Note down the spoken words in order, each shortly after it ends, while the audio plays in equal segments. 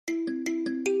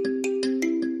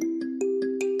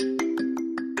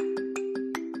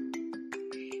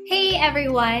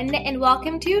everyone, and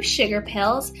welcome to Sugar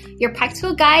Pills, your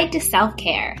practical guide to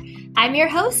self-care. I'm your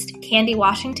host, Candy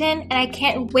Washington, and I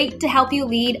can't wait to help you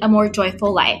lead a more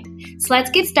joyful life. So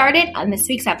let's get started on this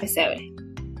week's episode.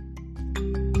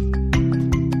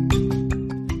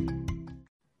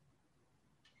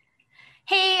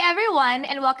 Hey everyone,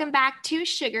 and welcome back to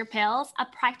Sugar Pills, a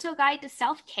practical guide to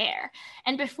self-care.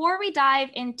 And before we dive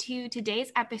into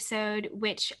today's episode,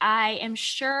 which I am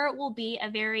sure will be a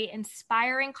very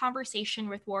inspiring conversation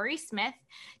with Rory Smith,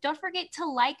 don't forget to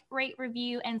like, rate,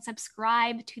 review, and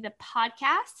subscribe to the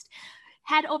podcast.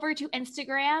 Head over to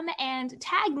Instagram and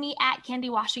tag me at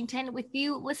Candy Washington with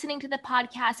you listening to the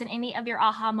podcast and any of your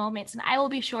aha moments, and I will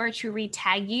be sure to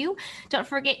re-tag you. Don't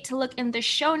forget to look in the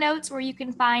show notes where you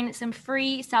can find some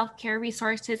free self-care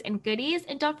resources and goodies,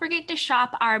 and don't forget to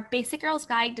shop our Basic Girls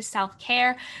Guide to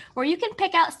Self-Care where you can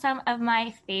pick out some of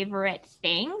my favorite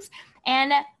things.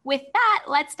 And with that,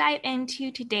 let's dive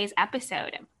into today's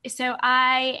episode. So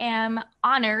I am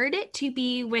honored to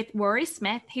be with Rory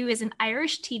Smith, who is an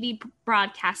Irish TV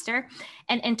broadcaster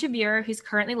and interviewer who's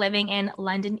currently living in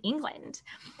London, England.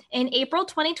 In April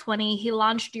 2020, he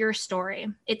launched Your Story.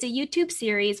 It's a YouTube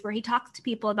series where he talks to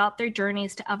people about their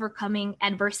journeys to overcoming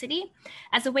adversity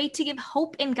as a way to give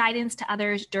hope and guidance to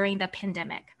others during the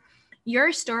pandemic.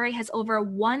 Your Story has over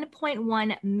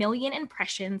 1.1 million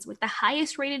impressions, with the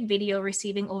highest rated video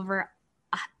receiving over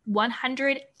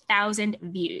 100,000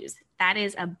 views. That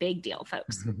is a big deal,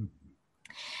 folks.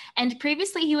 And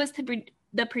previously, he was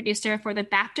the producer for the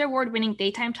BAFTA award-winning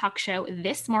daytime talk show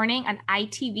This Morning on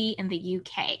ITV in the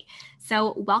UK.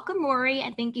 So welcome, Rory,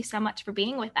 and thank you so much for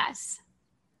being with us.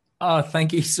 Oh,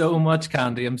 thank you so much,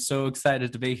 Candy. I'm so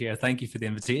excited to be here. Thank you for the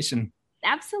invitation.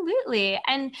 Absolutely.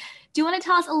 And do you want to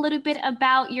tell us a little bit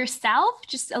about yourself,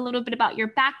 just a little bit about your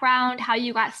background, how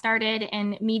you got started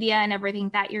in media and everything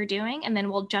that you're doing? And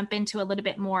then we'll jump into a little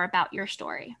bit more about your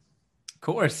story. Of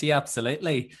course. Yeah,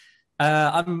 absolutely.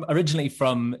 I'm originally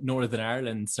from Northern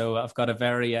Ireland, so I've got a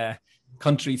very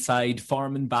countryside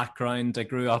farming background. I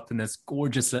grew up in this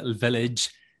gorgeous little village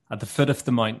at the foot of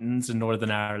the mountains in Northern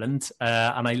Ireland.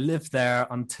 And I lived there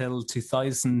until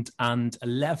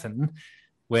 2011.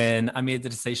 When I made the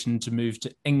decision to move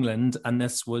to England, and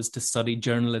this was to study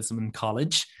journalism in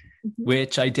college,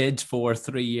 which I did for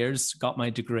 3 years, got my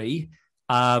degree,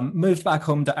 moved back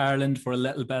home to Ireland for a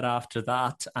little bit after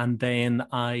that, and then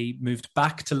I moved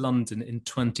back to London in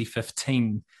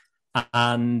 2015.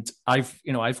 And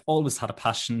I've always had a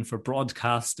passion for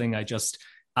broadcasting. I just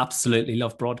absolutely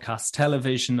love broadcast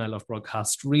television. I love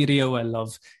broadcast radio. I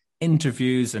love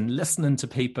interviews and listening to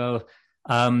people.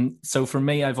 So for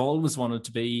me, I've always wanted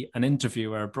to be an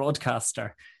interviewer, a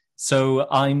broadcaster. So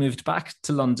I moved back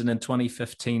to London in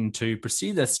 2015 to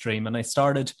pursue this dream. And I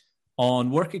started on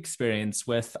work experience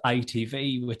with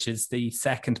ITV, which is the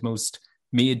second most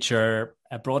major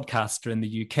broadcaster in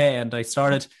the UK. And I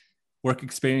started work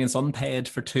experience unpaid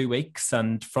for 2 weeks.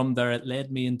 And from there, it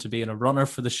led me into being a runner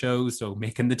for the show. So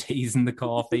making the teas and the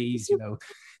coffees,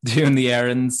 doing the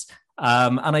errands.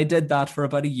 And I did that for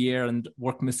about a year and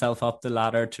worked myself up the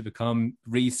ladder to become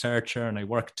researcher. And I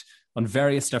worked on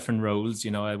various different roles.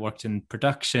 I worked in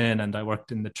production and I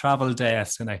worked in the travel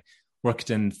desk and I worked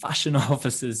in fashion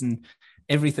offices and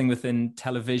everything within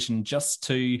television just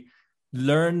to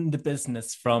learn the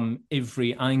business from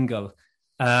every angle.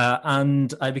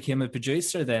 And I became a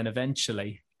producer then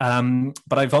eventually.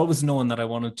 But I've always known that I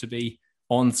wanted to be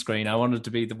on screen. I wanted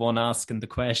to be the one asking the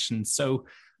questions. So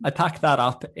I packed that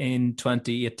up in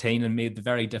 2018 and made the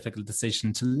very difficult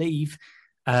decision to leave.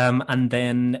 And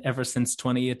then ever since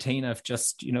 2018, I've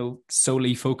just,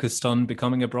 solely focused on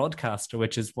becoming a broadcaster,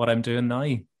 which is what I'm doing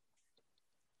now.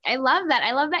 I love that.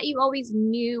 I love that you always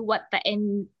knew what the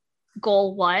end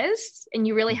goal was and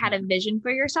you really had a vision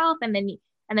for yourself. And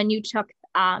then you took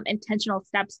intentional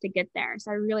steps to get there.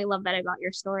 So I really love that about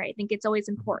your story. I think it's always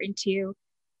important to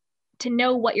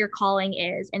know what your calling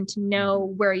is and to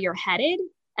know where you're headed.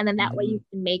 And then that way you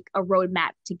can make a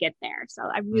roadmap to get there. So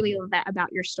I really love that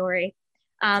about your story.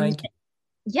 Thank you.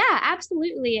 Yeah,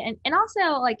 absolutely. And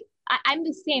also like, I'm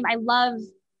the same. I love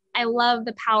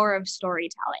the power of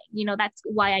storytelling. That's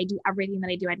why I do everything that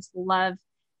I do. I just love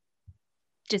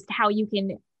just how you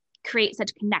can create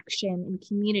such connection and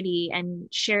community and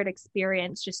shared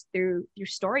experience just through your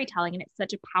storytelling. And it's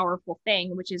such a powerful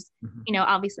thing, which is,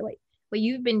 obviously like what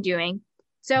you've been doing.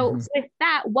 So with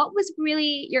that, what was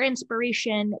really your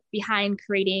inspiration behind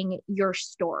creating Your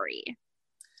Story?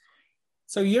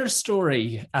 So Your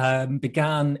Story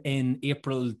began in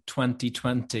April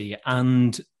 2020.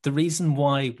 And the reason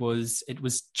why was it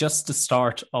was just the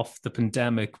start of the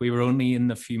pandemic. We were only in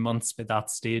a few months by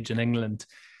that stage in England.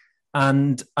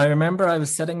 And I remember I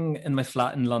was sitting in my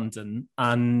flat in London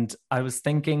and I was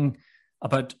thinking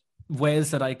about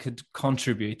ways that I could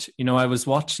contribute. I was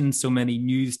watching so many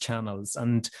news channels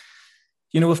and,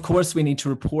 of course we need to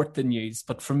report the news,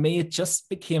 but for me, it just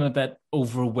became a bit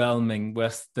overwhelming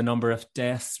with the number of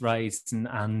deaths rising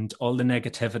and all the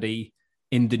negativity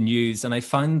in the news. And I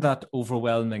found that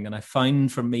overwhelming. And I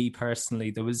found for me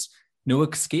personally, there was no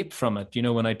escape from it.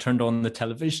 When I turned on the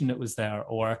television, it was there,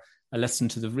 or I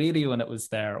listened to the radio and it was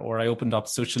there, or I opened up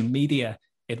social media,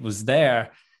 it was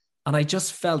there. And I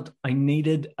just felt I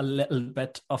needed a little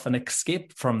bit of an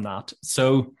escape from that.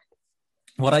 So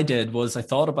what I did was I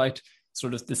thought about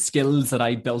sort of the skills that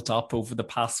I built up over the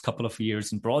past couple of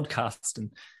years in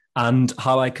broadcasting and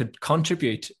how I could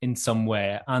contribute in some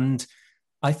way. And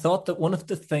I thought that one of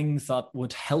the things that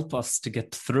would help us to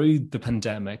get through the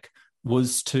pandemic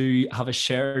was to have a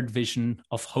shared vision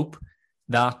of hope,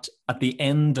 that at the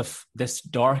end of this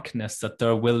darkness, that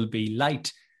there will be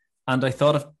light. And I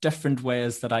thought of different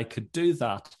ways that I could do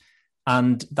that.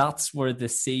 And that's where the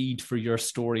seed for your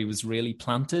story was really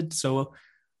planted. So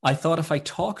I thought if I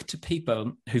talk to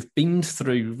people who've been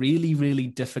through really, really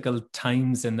difficult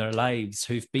times in their lives,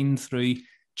 who've been through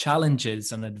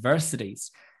challenges and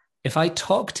adversities, if I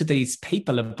talk to these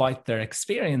people about their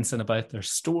experience and about their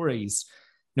stories,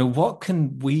 what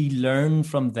can we learn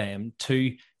from them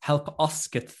to help us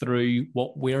get through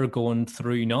what we're going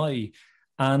through now?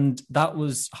 And that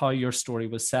was how your story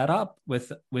was set up,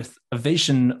 with a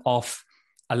vision of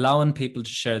allowing people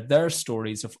to share their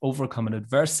stories of overcoming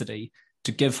adversity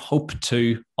to give hope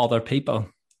to other people.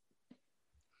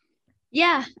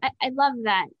 Yeah, I love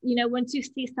that. Once you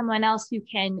see someone else who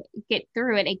can get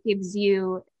through it, it gives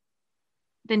you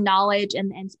the knowledge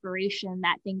and the inspiration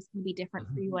that things can be different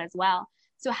for you as well.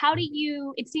 So how do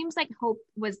you, it seems like hope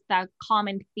was the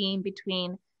common theme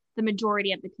between the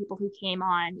majority of the people who came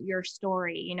on your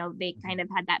story. They kind of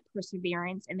had that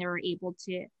perseverance and they were able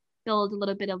to build a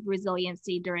little bit of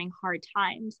resiliency during hard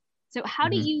times. So how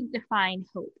do you define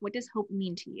hope? What does hope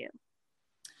mean to you?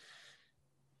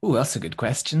 Oh, that's a good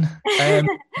question.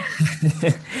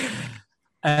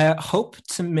 Hope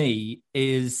to me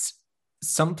is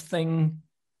something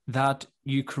that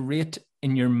you create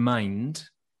in your mind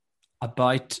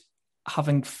about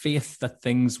having faith that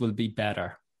things will be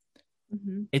better.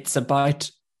 Mm-hmm. It's about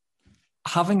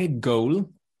having a goal,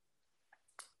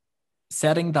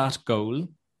 setting that goal,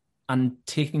 and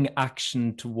taking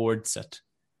action towards it.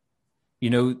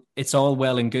 It's all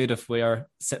well and good if we are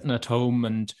sitting at home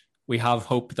and we have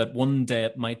hope that one day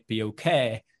it might be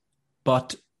okay.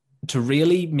 But to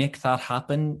really make that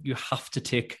happen, you have to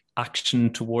take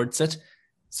action towards it.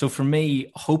 So for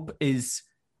me, hope is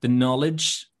the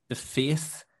knowledge, the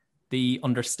faith, the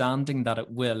understanding that it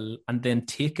will, and then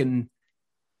taking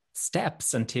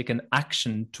steps and taking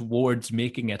action towards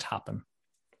making it happen.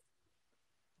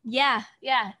 Yeah,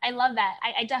 I love that.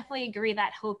 I definitely agree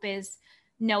that hope is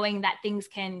knowing that things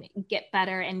can get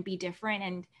better and be different.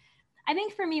 And I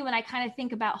think for me, when I kind of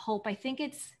think about hope, I think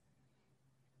it's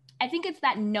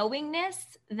that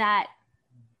knowingness that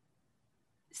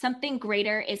something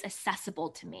greater is accessible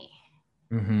to me.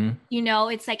 Mm-hmm.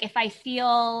 It's like if I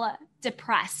feel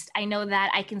depressed, I know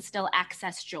that I can still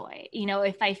access joy.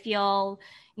 If I feel,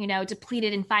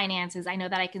 depleted in finances, I know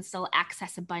that I can still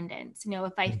access abundance.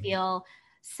 If I feel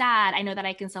sad, I know that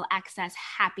I can still access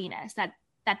happiness, that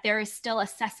there is still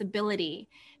accessibility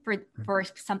for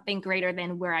something greater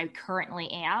than where I currently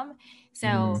am.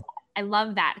 So I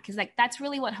love that, because that's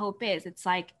really what hope is. It's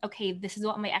like, okay, this is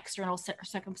what my external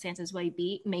circumstances may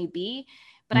be,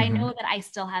 but I know that I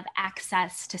still have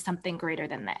access to something greater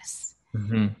than this.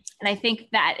 And I think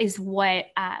that is what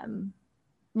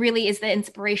really is the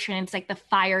inspiration. It's like the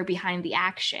fire behind the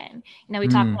action. We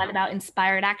talk a lot about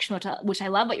inspired action, which I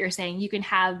love what you're saying. You can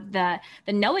have the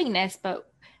knowingness, but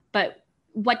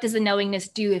what does the knowingness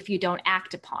do if you don't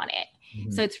act upon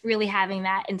it? So it's really having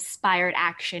that inspired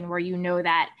action where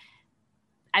that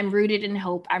I'm rooted in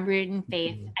hope, I'm rooted in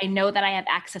faith. I know that I have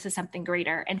access to something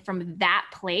greater. And from that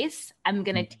place, I'm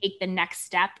going to take the next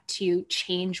step to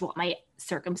change what my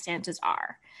circumstances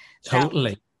are.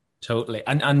 Totally.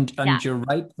 And you're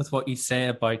right with what you say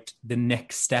about the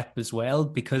next step as well,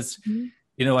 because,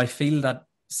 I feel that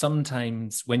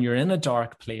sometimes when you're in a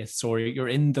dark place or you're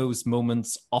in those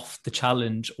moments of the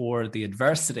challenge or the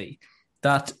adversity,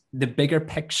 that the bigger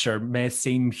picture may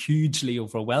seem hugely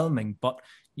overwhelming, but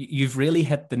you've really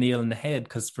hit the nail on the head,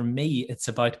 because for me, it's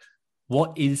about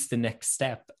what is the next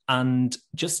step, and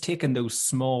just taking those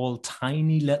small,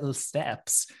 tiny little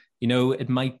steps. It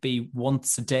might be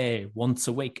once a day, once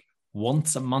a week,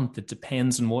 once a month. It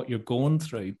depends on what you're going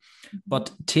through.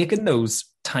 But taking those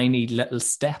tiny little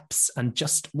steps and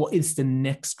just what is the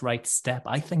next right step,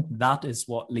 I think that is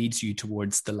what leads you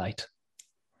towards the light.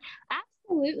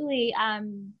 Absolutely.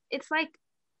 It's like,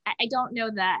 I don't know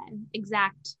the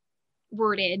exact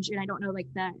wordage, and I don't know like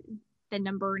the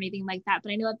number or anything like that,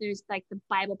 but I know that there's like the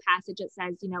Bible passage that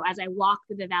says, you know, as I walk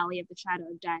through the valley of the shadow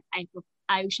of death,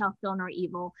 I shall feel no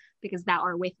evil because thou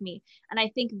art with me. And I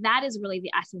think that is really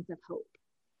the essence of hope.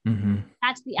 Mm-hmm.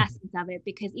 That's the essence of it,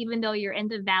 because even though you're in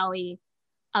the valley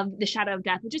of the shadow of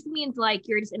death, which just means like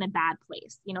you're just in a bad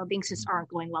place, you know, things just aren't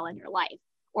going well in your life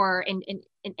or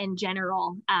in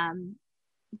general,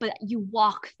 but you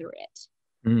walk through it.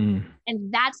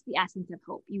 And that's the essence of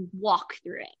hope. You walk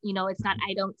through it. You know, it's not,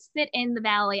 I don't sit in the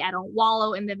valley. I don't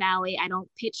wallow in the valley. I don't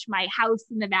pitch my house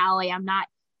in the valley. I'm not,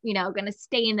 you know, going to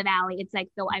stay in the valley. It's like,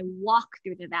 though I walk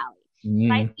through the valley.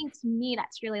 But I think to me,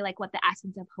 that's really like what the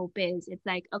essence of hope is. It's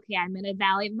like, okay, I'm in a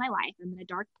valley of my life. I'm in a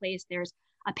dark place. There's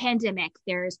a pandemic.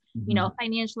 There's, you know,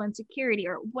 financial insecurity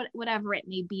or whatever it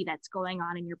may be that's going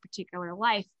on in your particular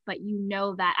life. But you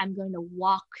know that I'm going to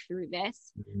walk through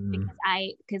this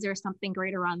because there's something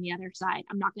greater on the other side.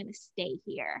 I'm not going to stay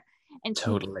here. And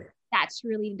totally, that's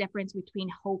really the difference between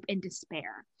hope and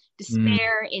despair.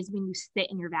 Despair is when you sit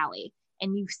in your valley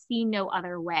and you see no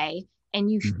other way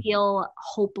and you feel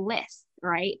hopeless,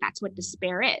 right? That's what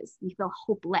despair is. You feel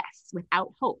hopeless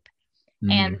without hope.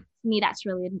 And to me, that's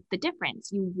really the difference.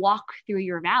 You walk through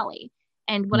your valley.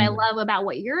 And what I love about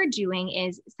what you're doing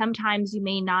is sometimes you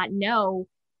may not know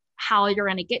how you're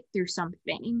going to get through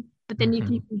something, but then if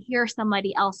you can hear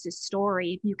somebody else's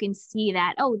story, you can see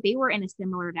that, oh, they were in a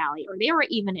similar valley, or they were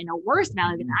even in a worse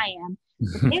valley than I am.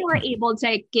 But they were able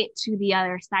to get to the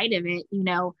other side of it. You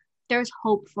know, there's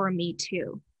hope for me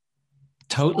too.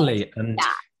 Totally. And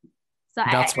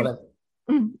that's what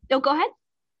oh, go ahead.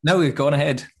 No, go on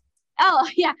ahead. Oh,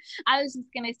 yeah. I was just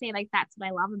going to say, like, that's what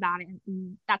I love about it.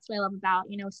 And that's what I love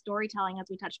about, you know, storytelling, as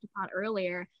we touched upon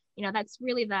earlier. You know, that's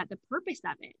really the purpose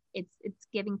of it. It's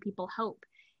giving people hope.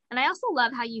 And I also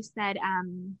love how you said,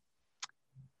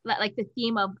 like the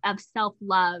theme of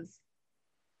self-love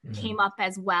came up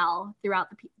as well throughout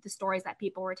the stories that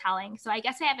people were telling. So I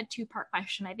guess I have a two-part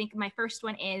question. I think my first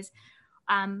one is,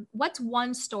 what's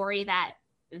one story that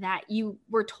you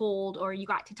were told or you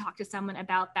got to talk to someone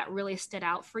about that really stood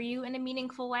out for you in a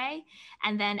meaningful way?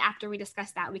 And then after we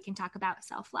discuss that, we can talk about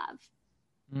self-love.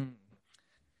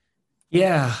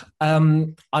 Yeah.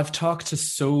 I've talked to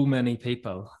so many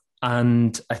people,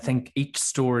 and I think each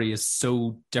story is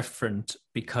so different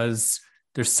because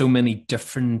there's so many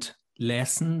different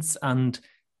lessons, and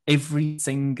every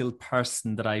single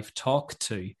person that I've talked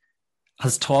to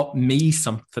has taught me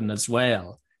something as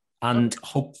well. And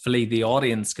hopefully the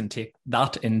audience can take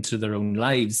that into their own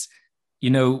lives. You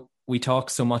know, we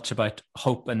talk so much about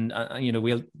hope, and, you know,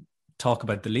 we'll talk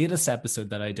about the latest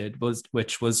episode that I did,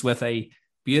 which was with a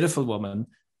beautiful woman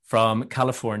from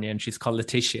California, and she's called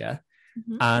Letitia.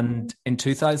 And in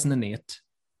 2008,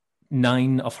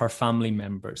 9 of her family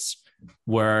members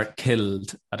were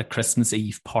killed at a Christmas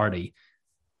Eve party,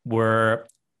 where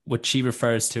what she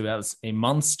refers to as a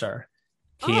monster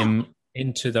came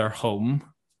into their home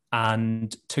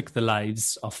and took the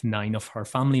lives of 9 of her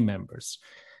family members.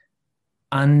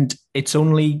 And it's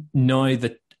only now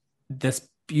that this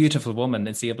beautiful woman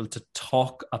is able to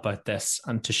talk about this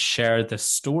and to share this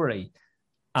story.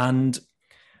 And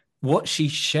what she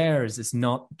shares is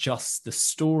not just the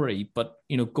story, but,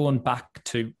 you know, going back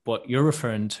to what you're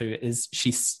referring to, is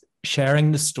she's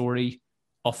sharing the story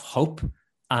of hope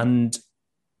and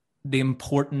the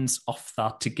importance of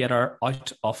that to get her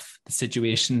out of the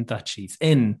situation that she's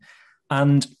in.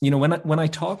 And, you know, when I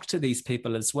talk to these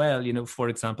people as well, you know, for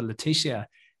example, Letitia,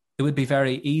 it would be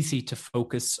very easy to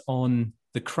focus on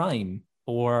the crime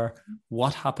or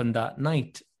what happened that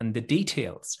night and the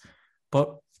details.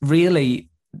 But really,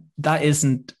 that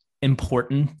isn't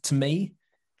important to me.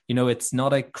 You know, it's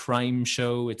not a crime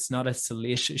show. It's not a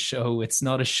salacious show. It's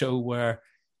not a show where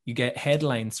you get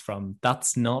headlines from.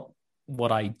 That's not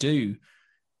what I do.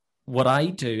 What I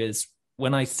do is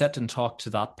when I sit and talk to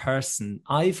that person,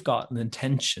 I've got an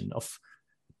intention of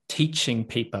teaching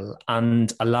people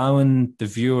and allowing the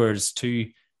viewers to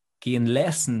gain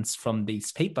lessons from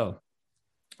these people.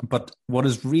 But what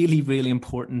is really, really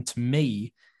important to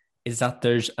me is that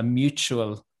there's a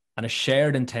mutual and a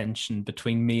shared intention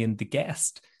between me and the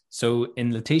guest. So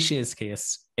in Letitia's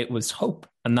case, it was hope.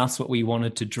 And that's what we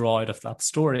wanted to draw out of that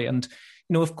story. And,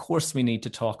 you know, of course we need to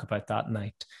talk about that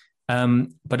night.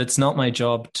 But it's not my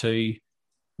job to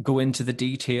go into the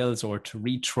details or to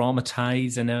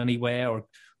re-traumatize in any way or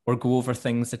go over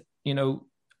things that, you know,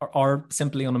 are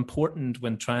simply unimportant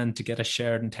when trying to get a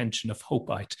shared intention of hope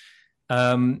out.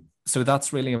 So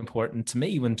that's really important to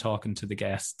me when talking to the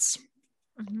guests.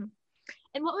 Mm-hmm.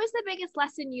 And what was the biggest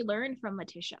lesson you learned from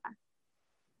Letitia?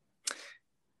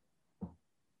 The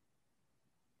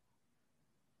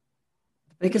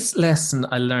biggest lesson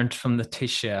I learned from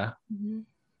Letitia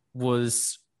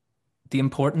was the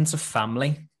importance of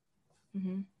family.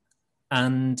 Mm-hmm.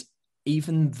 And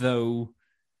even though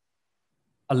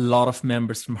a lot of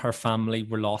members from her family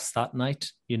were lost that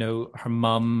night, you know, her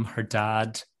mum, her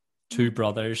dad, 2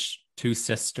 brothers, 2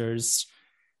 sisters,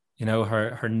 you know,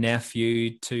 her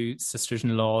nephew, 2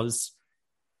 sisters-in-laws.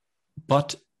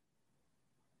 But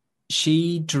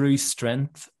she drew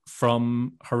strength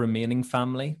from her remaining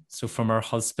family, so from her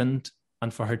husband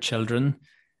and for her children.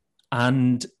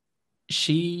 And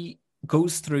she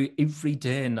goes through every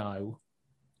day now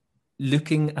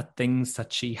looking at things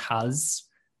that she has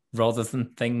rather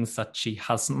than things that she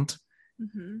hasn't.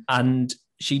 Mm-hmm. And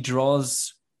she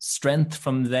draws strength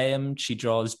from them. She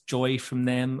draws joy from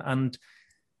them. And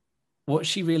what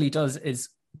she really does is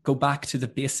go back to the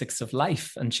basics of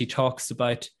life. And she talks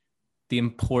about the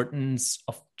importance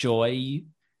of joy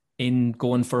in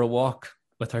going for a walk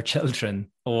with her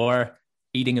children, or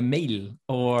eating a meal,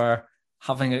 or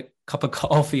having a cup of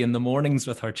coffee in the mornings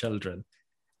with her children.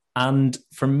 And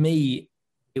for me,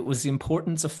 it was the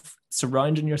importance of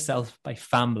surrounding yourself by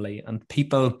family and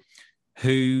people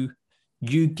who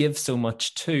you give so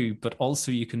much to, but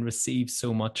also you can receive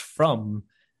so much from,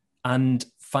 and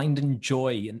finding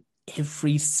joy in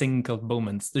every single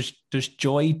moment. There's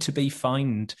joy to be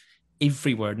found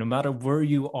everywhere, no matter where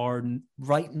you are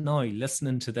right now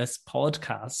listening to this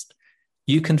podcast.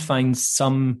 You can find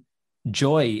some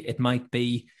joy. It might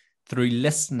be through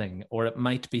listening, or it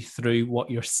might be through what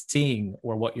you're seeing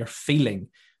or what you're feeling.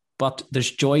 But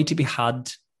there's joy to be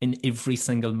had in every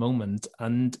single moment.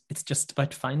 And it's just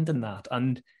about finding that.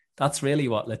 And that's really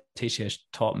what Letitia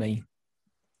taught me.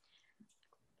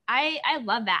 I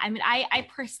love that. I mean, I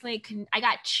personally I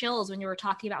got chills when you were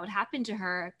talking about what happened to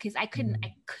her, because I could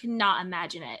not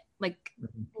imagine it. Like,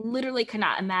 literally could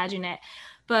not imagine it.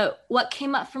 But what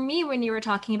came up for me when you were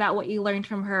talking about what you learned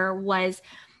from her was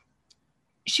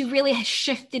she really has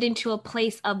shifted into a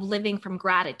place of living from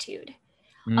gratitude,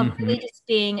 of really just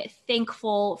being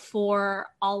thankful for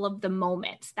all of the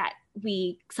moments that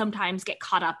we sometimes get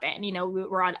caught up in. You know,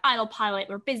 we're on autopilot,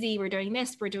 we're busy, we're doing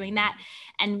this, we're doing that.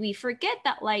 And we forget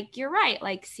that, like, you're right,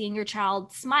 like seeing your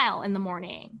child smile in the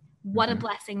morning, what a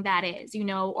blessing that is, you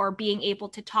know, or being able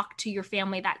to talk to your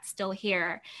family that's still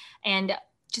here, and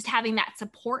just having that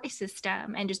support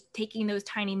system, and just taking those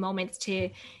tiny moments to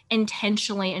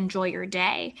intentionally enjoy your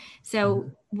day.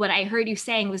 So what I heard you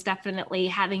saying was definitely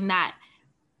having that,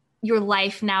 your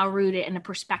life now rooted in a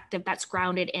perspective that's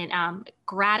grounded in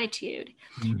gratitude.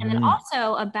 And then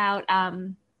also about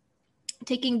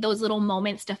taking those little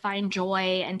moments to find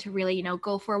joy, and to really, you know,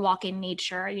 go for a walk in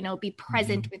nature, you know, be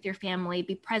present with your family,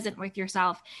 be present with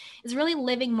yourself, is really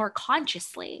living more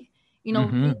consciously, you know,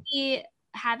 really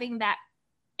having that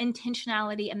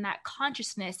intentionality and that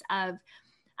consciousness of,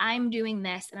 I'm doing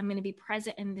this and I'm going to be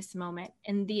present in this moment.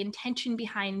 And the intention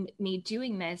behind me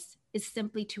doing this is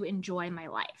simply to enjoy my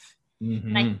life.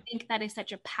 And I think that is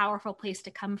such a powerful place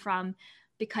to come from,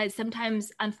 because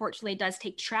sometimes, unfortunately, it does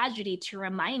take tragedy to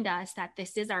remind us that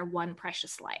this is our one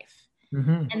precious life,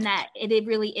 and that it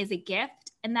really is a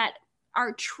gift, and that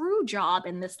our true job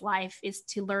in this life is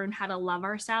to learn how to love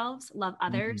ourselves, love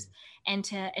others, and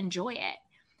to enjoy it.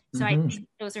 So I think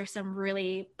those are some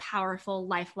really powerful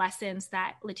life lessons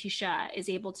that Letitia is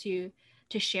able to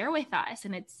share with us.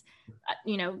 And it's,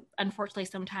 you know, unfortunately,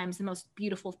 sometimes the most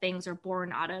beautiful things are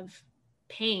born out of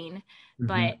pain.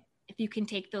 But if you can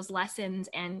take those lessons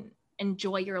and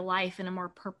enjoy your life in a more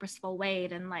purposeful way,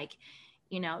 then, like,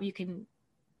 you know, you can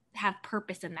have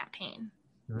purpose in that pain.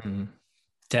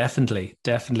 Definitely.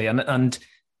 And,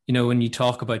 you know, when you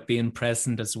talk about being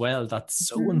present as well, that's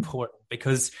so important,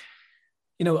 because,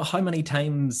 you know, how many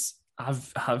times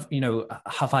have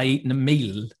I eaten a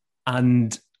meal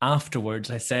and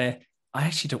afterwards I say, I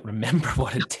actually don't remember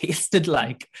what it tasted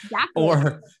like. Exactly.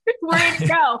 Or where did it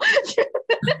go?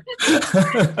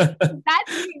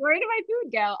 That's me. Where did my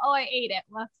food go? Oh, I ate it.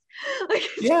 Well,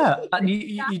 yeah. And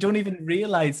you don't even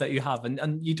realize that you haven't,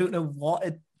 and you don't know what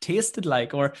it tasted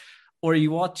like. Or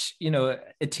you watch, you know,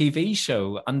 a TV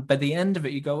show, and by the end of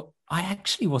it, you go, I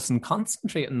actually wasn't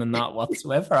concentrating on that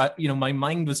whatsoever. My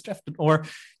mind was drifting. Or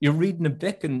you're reading a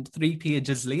book, and 3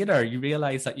 pages later, you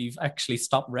realize that you've actually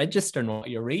stopped registering what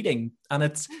you're reading. And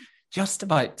it's just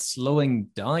about slowing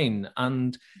down.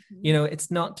 And, you know,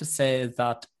 it's not to say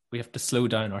that we have to slow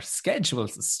down our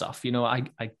schedules and stuff.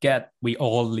 I get we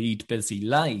all lead busy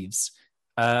lives.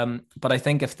 But I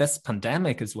think if this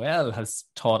pandemic as well has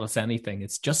taught us anything,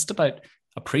 it's just about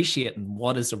appreciating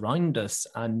what is around us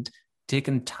and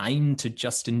taking time to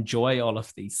just enjoy all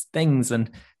of these things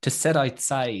and to sit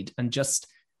outside and just,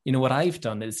 what I've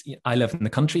done is I live in the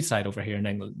countryside over here in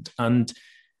England. And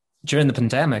during the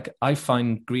pandemic, I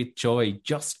found great joy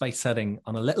just by sitting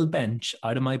on a little bench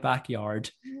out of my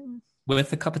backyard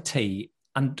with a cup of tea.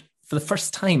 And for the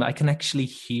first time, I can actually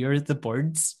hear the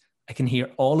birds. I can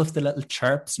hear all of the little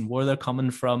chirps and where they're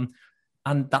coming from.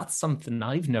 And that's something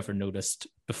I've never noticed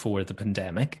before the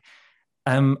pandemic.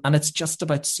 And it's just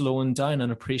about slowing down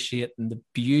and appreciating the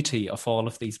beauty of all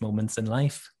of these moments in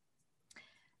life.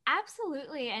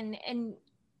 Absolutely. And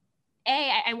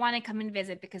I want to come and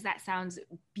visit because that sounds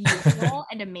beautiful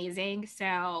and amazing.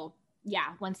 So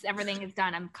yeah, once everything is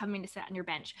done, I'm coming to sit on your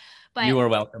bench. But you are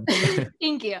welcome.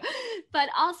 Thank you. But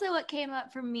also what came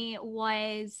up for me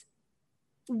was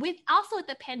with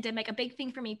the pandemic, a big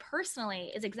thing for me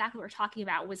personally is exactly what we're talking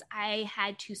about was I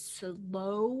had to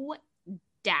slow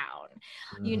down,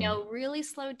 really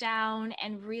slow down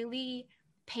and really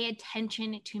pay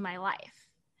attention to my life.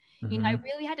 I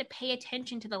really had to pay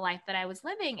attention to the life that I was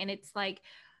living. And it's like,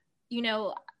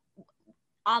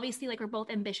 obviously like we're both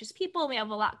ambitious people. We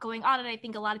have a lot going on. And I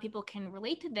think a lot of people can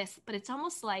relate to this, but it's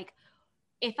almost like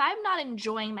if I'm not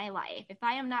enjoying my life, if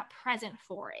I am not present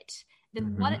for it,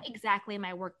 then what exactly am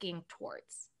I working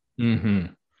towards?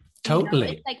 Totally.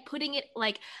 It's like putting it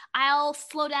like, I'll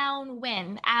slow down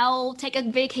when, I'll take a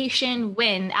vacation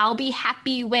when, I'll be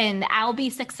happy when, I'll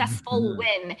be successful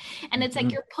when. And it's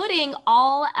like you're putting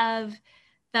all of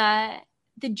the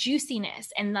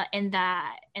juiciness and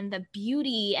the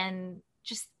beauty and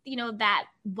just, that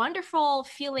wonderful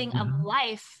feeling of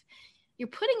life, you're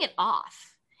putting it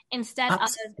off instead of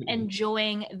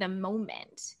enjoying the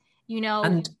moment,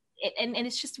 and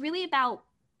it's just really about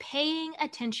paying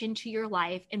attention to your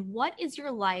life and what is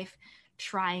your life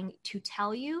trying to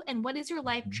tell you and what is your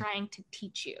life trying to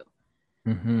teach you.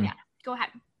 Yeah, go ahead.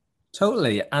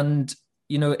 Totally. And,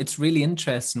 it's really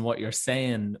interesting what you're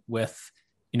saying with,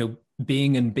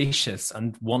 being ambitious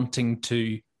and wanting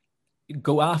to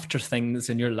go after things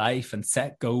in your life and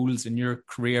set goals in your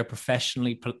career,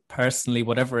 professionally, personally,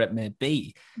 whatever it may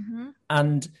be.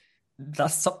 And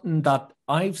that's something that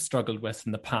I've struggled with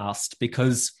in the past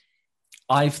because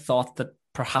I've thought that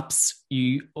perhaps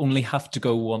you only have to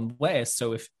go one way.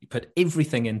 So if you put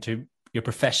everything into your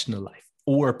professional life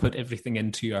or put everything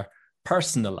into your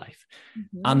personal life.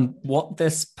 And what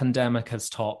this pandemic has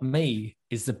taught me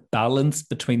is the balance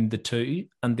between the two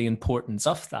and the importance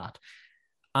of that.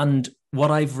 And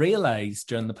what I've realized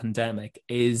during the pandemic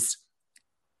is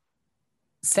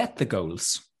set the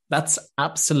goals. That's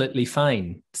absolutely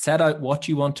fine. Set out what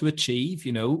you want to achieve,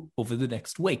 over the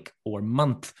next week or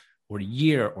month or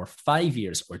year or 5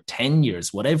 years or 10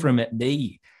 years, whatever it may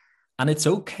be. And it's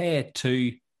okay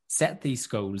to set these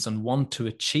goals and want to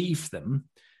achieve them,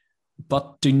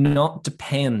 but do not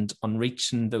depend on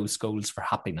reaching those goals for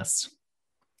happiness.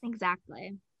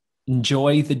 Exactly.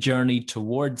 Enjoy the journey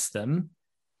towards them,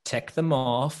 tick them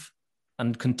off,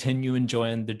 and continue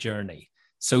enjoying the journey.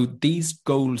 So these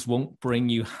goals won't bring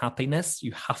you happiness.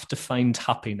 You have to find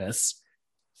happiness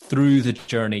through the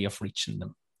journey of reaching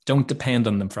them. Don't depend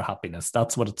on them for happiness.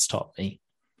 That's what it's taught me.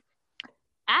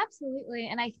 Absolutely.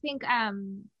 And I think,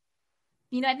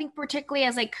 I think particularly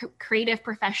as like creative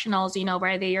professionals,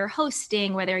 whether you're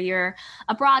hosting, whether you're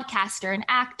a broadcaster, an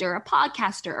actor, a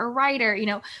podcaster, a writer,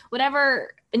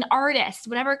 whatever, an artist,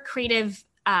 whatever creative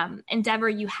endeavor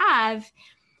you have,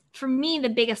 for me, the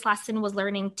biggest lesson was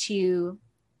learning to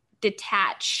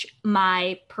detach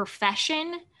my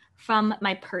profession from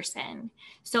my person.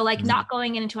 So like not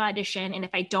going into an audition and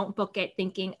if I don't book it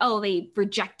thinking, oh, they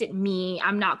rejected me,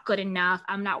 I'm not good enough,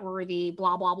 I'm not worthy,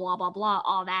 blah, blah, blah, blah, blah,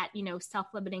 all that,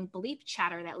 self-limiting belief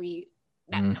chatter that we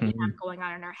have going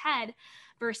on in our head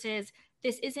versus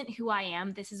this isn't who I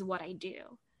am, this is what I do.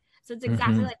 So it's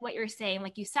exactly like what you're saying,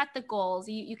 like you set the goals,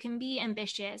 you can be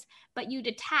ambitious, but you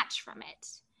detach from it.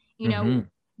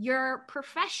 Your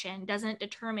profession doesn't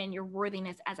determine your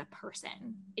worthiness as a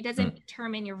person. It doesn't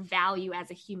determine your value as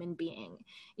a human being,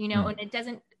 and it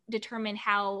doesn't determine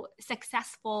how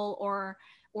successful or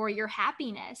your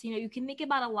happiness. You can think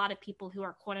about a lot of people who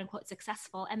are quote unquote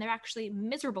successful and they're actually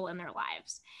miserable in their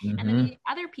lives. And then you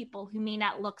have other people who may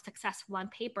not look successful on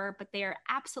paper, but they are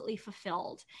absolutely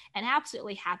fulfilled and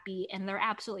absolutely happy. And they're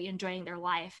absolutely enjoying their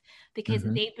life because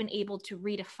they've been able to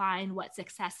redefine what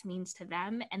success means to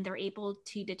them. And they're able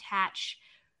to detach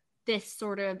this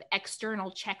sort of external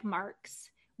check marks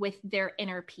with their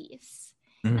inner peace.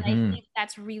 And I Mm-hmm. think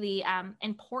that's really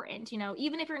important.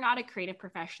 Even if you're not a creative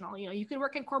professional, you could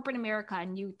work in corporate America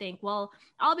and you think, well,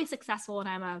 I'll be successful and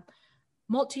I'm a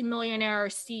multimillionaire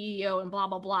CEO and blah,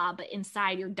 blah, blah. But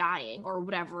inside you're dying or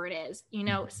whatever it is,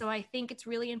 So I think it's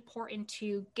really important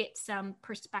to get some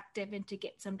perspective and to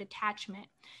get some detachment.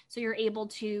 So you're able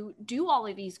to do all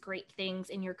of these great things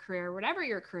in your career, whatever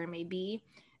your career may be,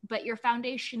 but your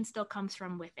foundation still comes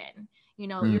from within.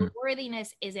 Your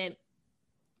worthiness isn't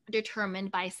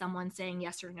determined by someone saying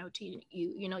yes or no to you.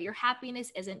 Your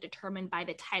happiness isn't determined by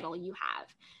the title you have.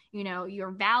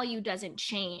 Your value doesn't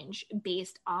change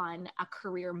based on a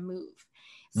career move.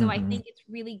 So I think it's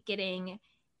really getting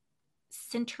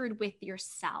centered with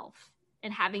yourself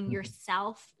and having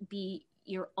yourself be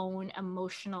your own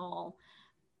emotional,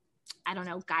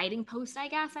 guiding post, I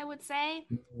guess I would say.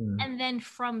 And then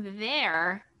from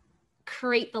there,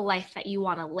 create the life that you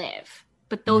want to live.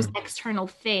 But those external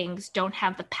things don't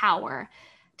have the power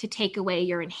to take away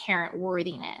your inherent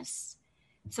worthiness.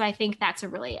 So I think that's a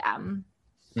really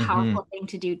powerful thing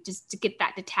to do, just to get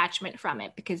that detachment from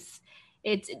it, because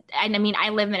I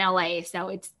live in LA, so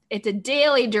it's a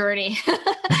daily journey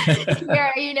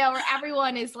where, where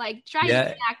everyone is like trying to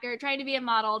be an actor, trying to be a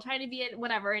model, trying to be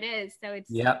whatever it is. So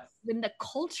it's when the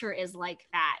culture is like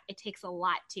that, it takes a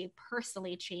lot to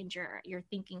personally change your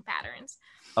thinking patterns.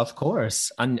 Of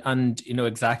course. And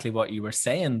exactly what you were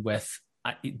saying with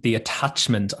the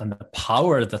attachment and the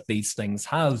power that these things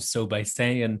have. So by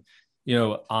saying,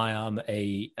 I am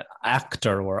a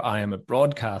actor, or I am a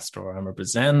broadcaster, or I'm a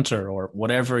presenter, or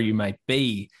whatever you might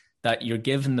be, that you're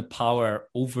given the power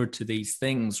over to these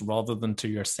things rather than to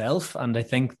yourself. And I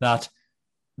think that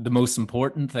the most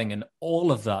important thing in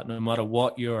all of that, no matter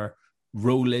what your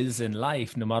role is in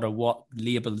life, no matter what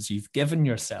labels you've given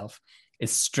yourself,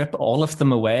 is strip all of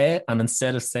them away. And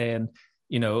instead of saying,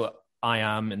 I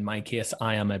am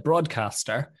a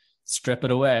broadcaster, strip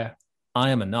it away.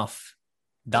 I am enough.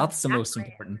 That's the most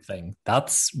important thing.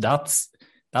 That's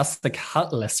the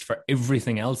catalyst for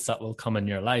everything else that will come in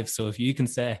your life. So if you can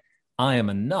say, I am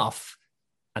enough,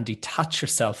 and detach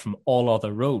yourself from all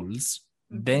other roles,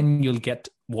 then you'll get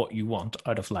what you want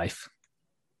out of life.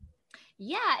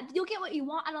 Yeah, you'll get what you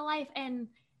want out of life. And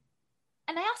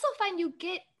I also find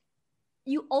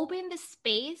you open the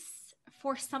space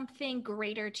for something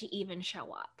greater to even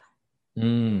show up.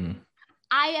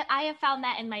 I have found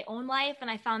that in my own life, and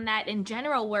I found that in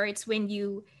general, where it's when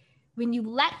you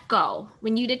let go,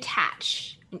 when you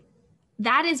detach,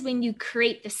 that is when you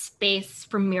create the space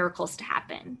for miracles to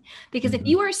happen. Because if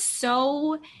you are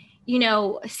so,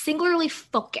 singularly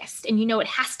focused and it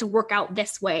has to work out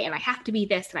this way, and I have to be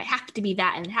this, and I have to be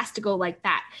that, and it has to go like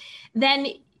that, then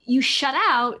you shut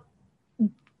out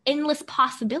endless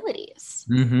possibilities.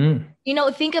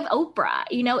 Think of Oprah.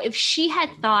 If she had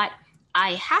thought,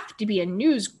 I have to be a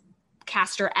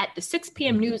newscaster at the 6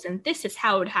 p.m. news, and this is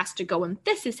how it has to go, and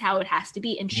this is how it has to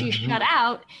be, and she shut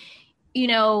out,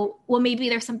 well, maybe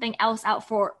there's something else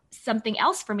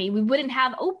for me. We wouldn't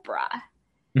have Oprah.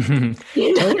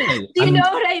 Totally. Do you know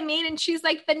what I mean? And she's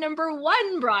like the number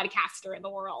one broadcaster in the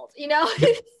world, So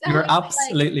you're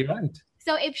absolutely right.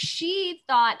 So if she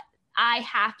thought, I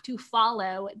have to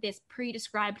follow this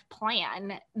pre-described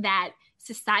plan that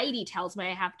society tells me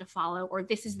I have to follow, or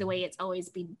this is the way it's always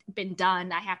been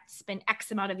done, I have to spend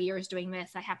X amount of years doing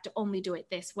this, I have to only do it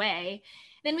this way,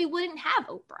 then we wouldn't have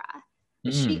Oprah.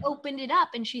 She opened it up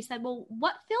and she said, well,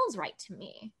 what feels right to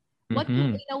me? What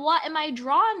what am I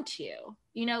drawn to?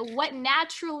 What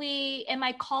naturally am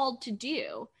I called to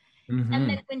do? And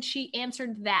then when she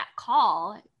answered that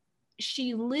call,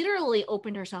 she literally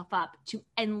opened herself up to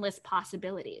endless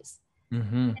possibilities.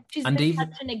 And she's been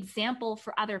such an example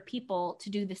for other people to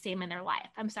do the same in their life.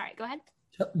 I'm sorry, go ahead.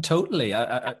 Totally.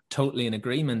 I totally in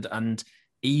agreement. And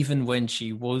even when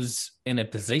she was in a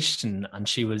position, and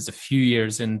she was a few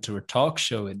years into her talk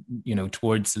show,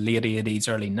 towards the late 80s,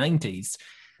 early 90s,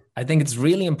 I think it's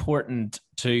really important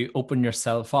to open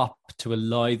yourself up to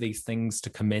allow these things to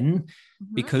come in,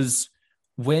 because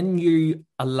when you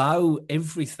allow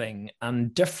everything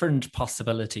and different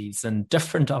possibilities and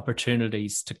different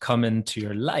opportunities to come into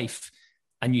your life,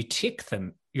 and you take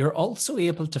them, you're also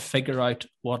able to figure out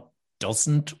what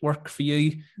doesn't work for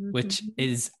you, which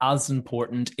is as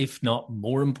important, if not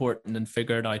more important, than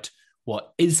figuring out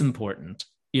what is important.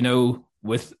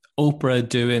 With Oprah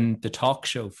doing the talk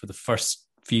show for the first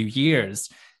few years,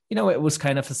 it was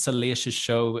kind of a salacious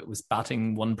show. It was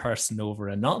batting one person over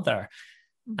another.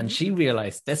 And she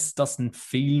realized, this doesn't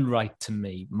feel right to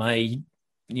me. The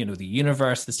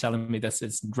universe is telling me this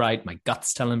isn't right. My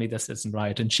gut's telling me this isn't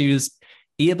right. And she was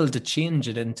able to change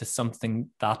it into something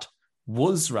that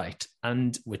was right,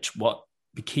 and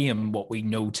became what we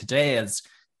know today as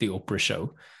the Oprah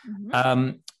Show.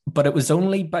 Mm-hmm. But it was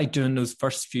only by doing those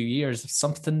first few years of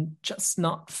something just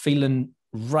not feeling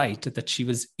right that she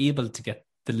was able to get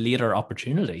the later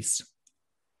opportunities.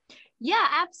 Yeah,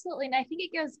 absolutely. And I think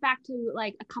it goes back to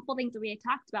like a couple things that we had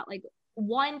talked about. Like,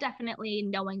 one, definitely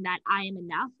knowing that I am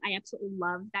enough. I absolutely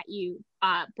love that you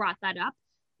brought that up,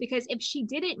 because if she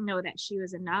didn't know that she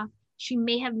was enough, she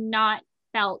may have not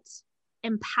felt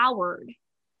empowered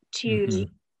to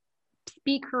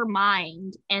speak her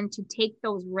mind and to take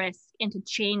those risks and to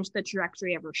change the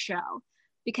trajectory of her show.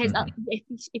 Because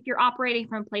if you're operating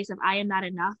from a place of I am not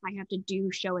enough, I have to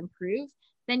do, show, and prove,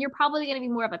 then you're probably going to be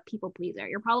more of a people pleaser.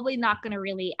 You're probably not going to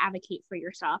really advocate for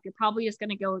yourself. You're probably just going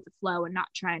to go with the flow and not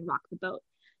try and rock the boat.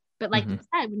 But like you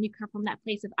said, when you come from that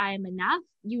place of I am enough,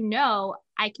 you know,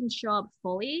 I can show up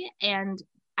fully and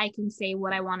I can say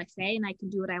what I want to say and I can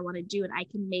do what I want to do and I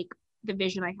can make the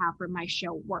vision I have for my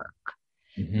show work.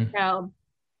 So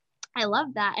I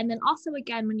love that. And then also,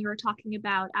 again, when you were talking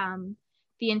about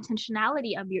the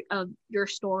intentionality of your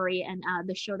story and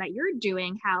the show that you're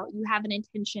doing, how you have an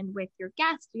intention with your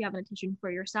guests, you have an intention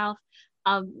for yourself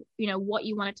of, you know, what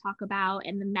you want to talk about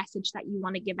and the message that you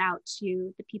want to give out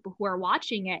to the people who are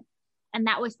watching it. And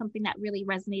that was something that really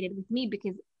resonated with me,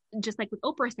 because just like what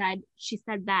Oprah said, she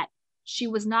said that she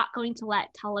was not going to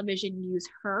let television use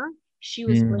her. She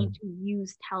was going to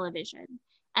use television.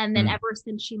 And then ever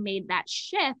since she made that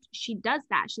shift, she does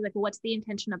that. She's like, well, what's the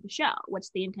intention of the show? What's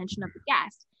the intention of the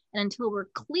guest? And until we're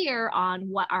clear on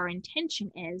what our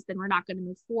intention is, then we're not going to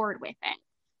move forward with it.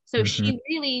 So she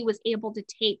really was able to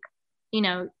take, you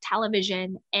know,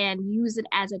 television and use it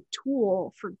as a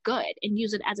tool for good and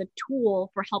use it as a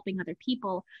tool for helping other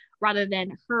people, rather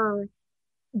than her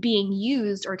being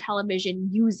used or television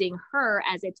using her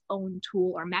as its own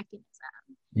tool or mechanism.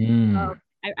 So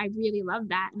I really love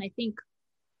that. And I think,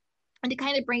 and to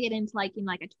kind of bring it into like in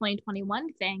like a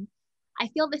 2021 thing, I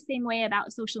feel the same way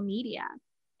about social media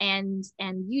and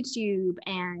YouTube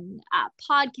and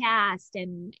podcast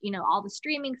and, you know, all the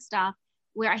streaming stuff,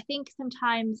 where I think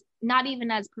sometimes, not even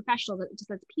as professionals, but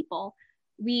just as people,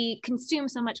 we consume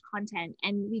so much content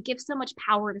and we give so much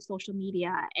power to social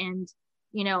media and,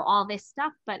 you know, all this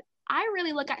stuff. But I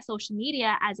really look at social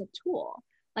media as a tool.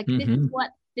 Like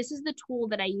this is the tool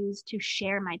that I use to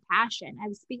share my passion. I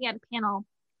was speaking at a panel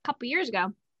couple years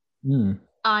ago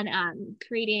on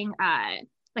creating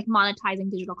like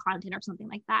monetizing digital content or something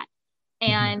like that,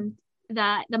 and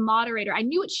the moderator, I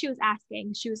knew what she was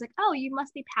asking. She was like, oh, you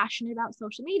must be passionate about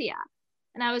social media.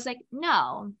 And I was like,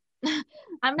 no,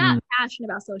 I'm not passionate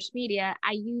about social media.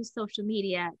 I use social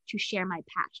media to share my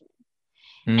passion.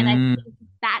 And I think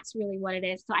that's really what it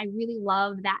is. So I really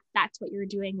love that that's what you're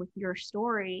doing with your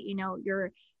story. You know,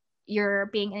 you're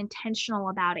being intentional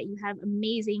about it. You have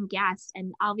amazing guests,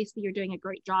 and obviously you're doing a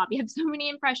great job. You have so many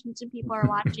impressions and people are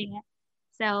watching it.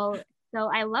 So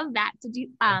I love that to do.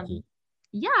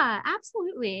 Yeah,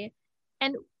 absolutely.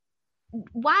 And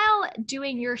while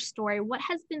doing your story, what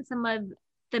has been some of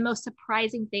the most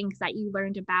surprising things that you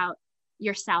learned about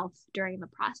yourself during the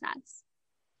process?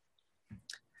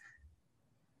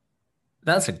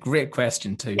 That's a great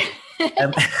question too.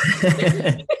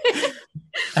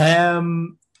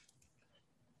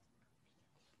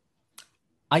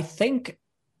 I think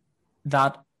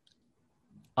that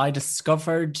I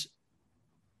discovered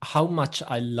how much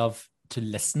I love to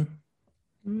listen.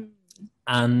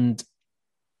 And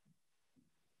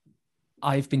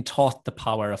I've been taught the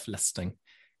power of listening.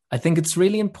 I think it's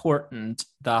really important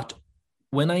that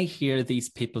when I hear these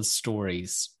people's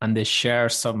stories and they share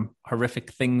some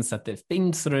horrific things that they've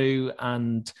been through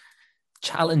and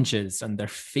challenges and their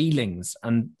feelings,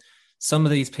 and some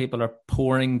of these people are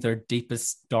pouring their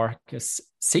deepest, darkest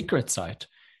secrets out,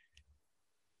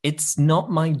 it's not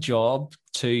my job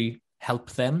to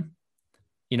help them.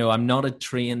 You know, I'm not a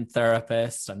trained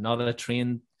therapist. I'm not a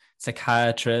trained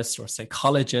psychiatrist or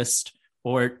psychologist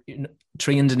or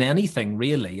trained in anything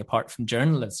really apart from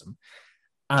journalism.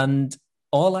 And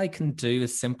all I can do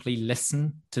is simply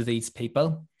listen to these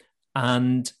people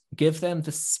and give them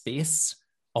the space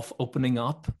of opening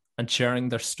up and sharing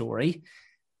their story.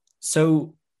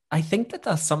 So I think that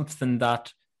that's something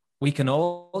that we can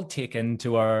all take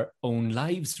into our own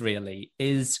lives, really,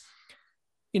 is,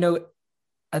 you know,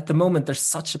 at the moment, there's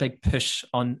such a big push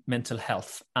on mental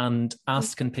health and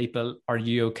asking people, are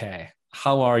you okay?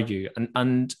 How are you?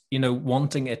 And you know,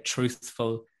 wanting a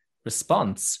truthful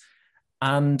response.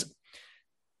 And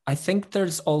I think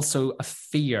there's also a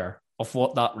fear of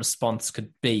what that response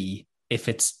could be if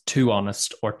it's too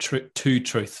honest or too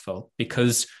truthful.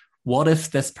 Because what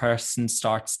if this person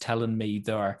starts telling me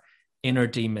their inner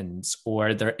demons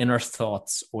or their inner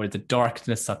thoughts or the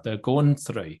darkness that they're going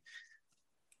through,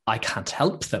 I can't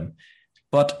help them.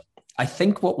 But I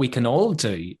think what we can all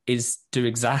do is do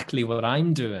exactly what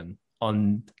I'm doing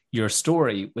on your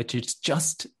story, which is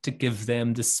just to give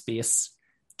them the space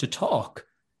to talk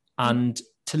and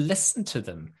to listen to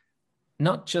them,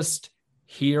 not just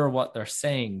hear what they're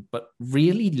saying, but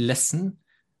really listen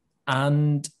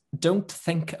and don't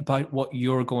think about what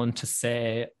you're going to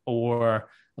say or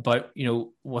about,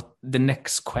 what the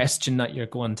next question that you're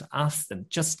going to ask them.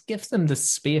 Just give them the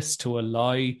space to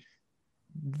allow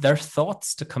their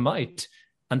thoughts to come out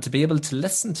and to be able to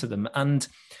listen to them. And,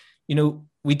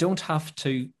 we don't have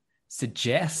to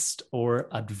suggest or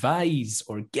advise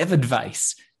or give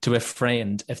advice to a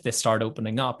friend if they start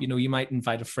opening up. You might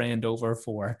invite a friend over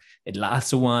for a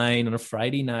glass of wine on a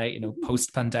Friday night,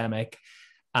 post-pandemic,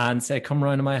 and say, come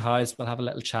around to my house, we'll have a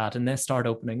little chat. And they start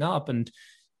opening up. And,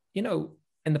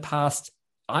 in the past,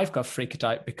 I've got freaked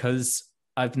out because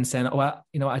I've been saying, I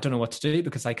don't know what to do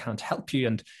because I can't help you.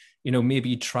 And, maybe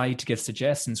you try to give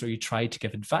suggestions or you try to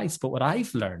give advice. But what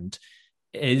I've learned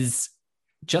is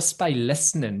just by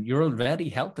listening, you're already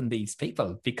helping these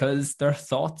people because their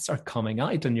thoughts are coming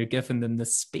out and you're giving them the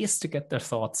space to get their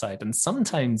thoughts out. And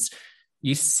sometimes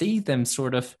you see them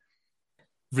sort of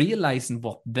realizing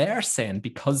what they're saying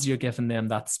because you're giving them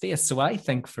that space. So I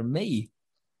think for me,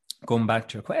 going back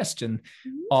to your question,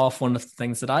 of one of the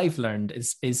things that I've learned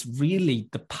is really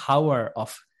the power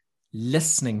of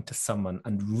listening to someone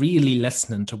and really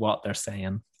listening to what they're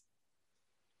saying.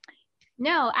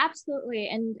 No, absolutely.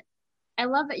 And I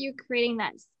love that you're creating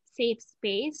that safe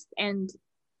space, and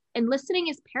listening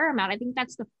is paramount. I think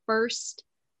that's the first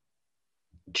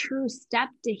true step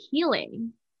to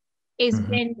healing is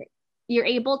when you're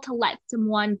able to let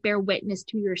someone bear witness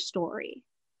to your story.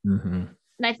 And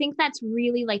I think that's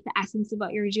really like the essence of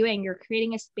what you're doing. You're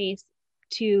creating a space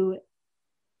to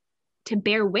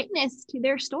bear witness to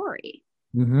their story.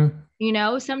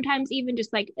 Sometimes even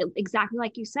just like exactly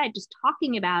like you said, just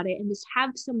talking about it and just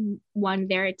have someone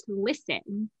there to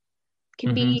listen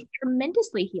can be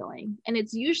tremendously healing. And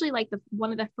it's usually like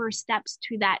one of the first steps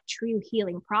to that true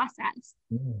healing process,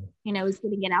 is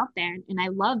getting it out there. And I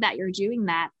love that you're doing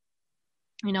that,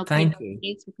 Thank you.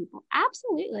 Space for people.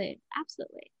 Absolutely.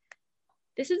 Absolutely.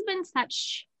 This has been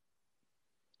such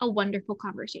a wonderful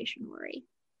conversation, Rory.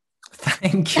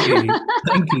 Thank you.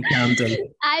 Thank you, Camden.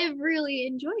 I've really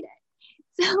enjoyed it.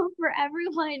 So for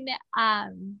everyone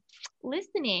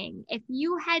listening, if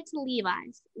you had to leave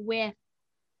us with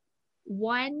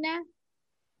one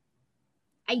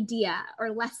idea or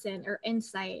lesson or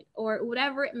insight or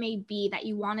whatever it may be that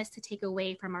you want us to take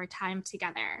away from our time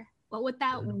together, what would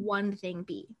that one thing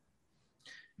be?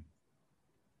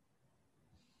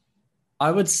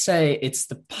 I would say it's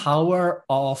the power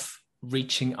of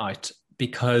reaching out,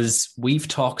 because we've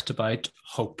talked about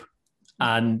hope,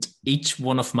 and each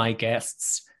one of my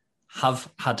guests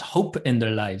have had hope in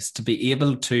their lives to be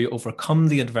able to overcome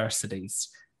the adversities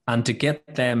and to get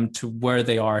them to where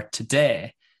they are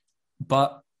today.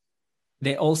 But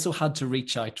they also had to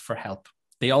reach out for help.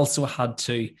 They also had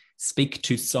to speak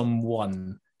to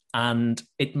someone, and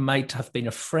it might have been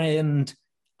a friend,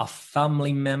 a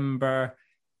family member,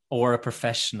 or a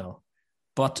professional,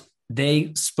 but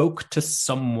they spoke to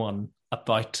someone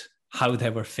about how they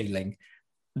were feeling.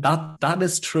 That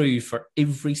is true for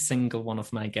every single one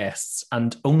of my guests.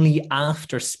 And only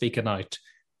after speaking out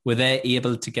were they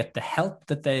able to get the help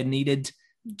that they needed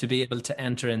to be able to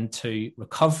enter into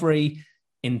recovery,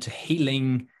 into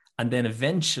healing, and then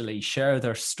eventually share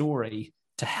their story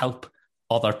to help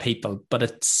other people. But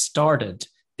it started,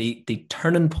 the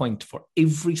turning point for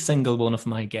every single one of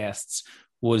my guests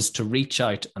was to reach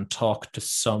out and talk to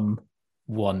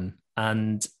someone.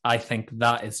 And I think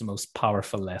that is the most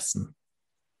powerful lesson.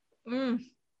 I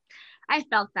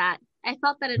felt that. I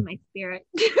felt that in my spirit.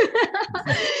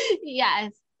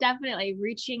 Yes, definitely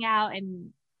reaching out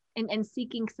and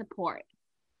seeking support.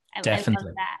 Definitely. I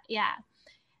love that. Yeah.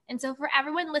 And so for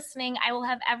everyone listening, I will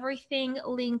have everything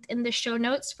linked in the show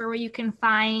notes for where you can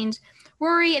find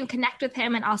Rory and connect with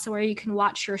him, and also where you can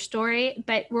watch your story.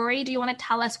 But Rory, do you want to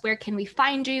tell us where can we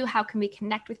find you? How can we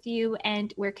connect with you?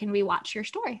 And where can we watch your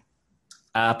story?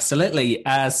 Absolutely.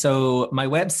 So my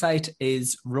website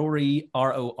is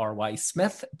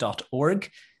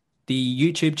rorysmith.org. The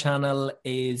YouTube channel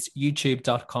is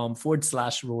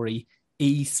youtube.com/Rory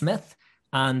E. Smith.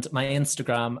 And my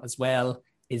Instagram as well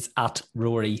is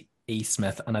 @Rory E.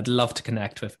 Smith. And I'd love to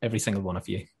connect with every single one of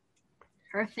you.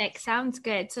 Perfect. Sounds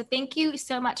good. So thank you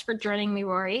so much for joining me,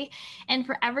 Rory. And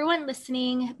for everyone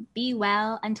listening, be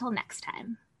well until next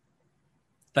time.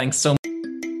 Thanks so much. Thanks so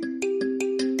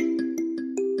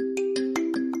much.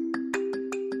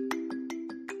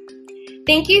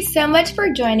 Thank you so much for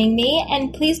joining me,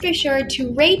 and please be sure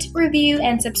to rate, review,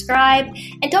 and subscribe.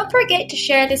 And don't forget to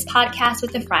share this podcast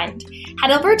with a friend.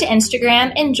 Head over to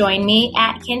Instagram and join me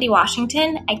at Candy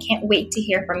Washington. I can't wait to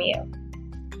hear from you.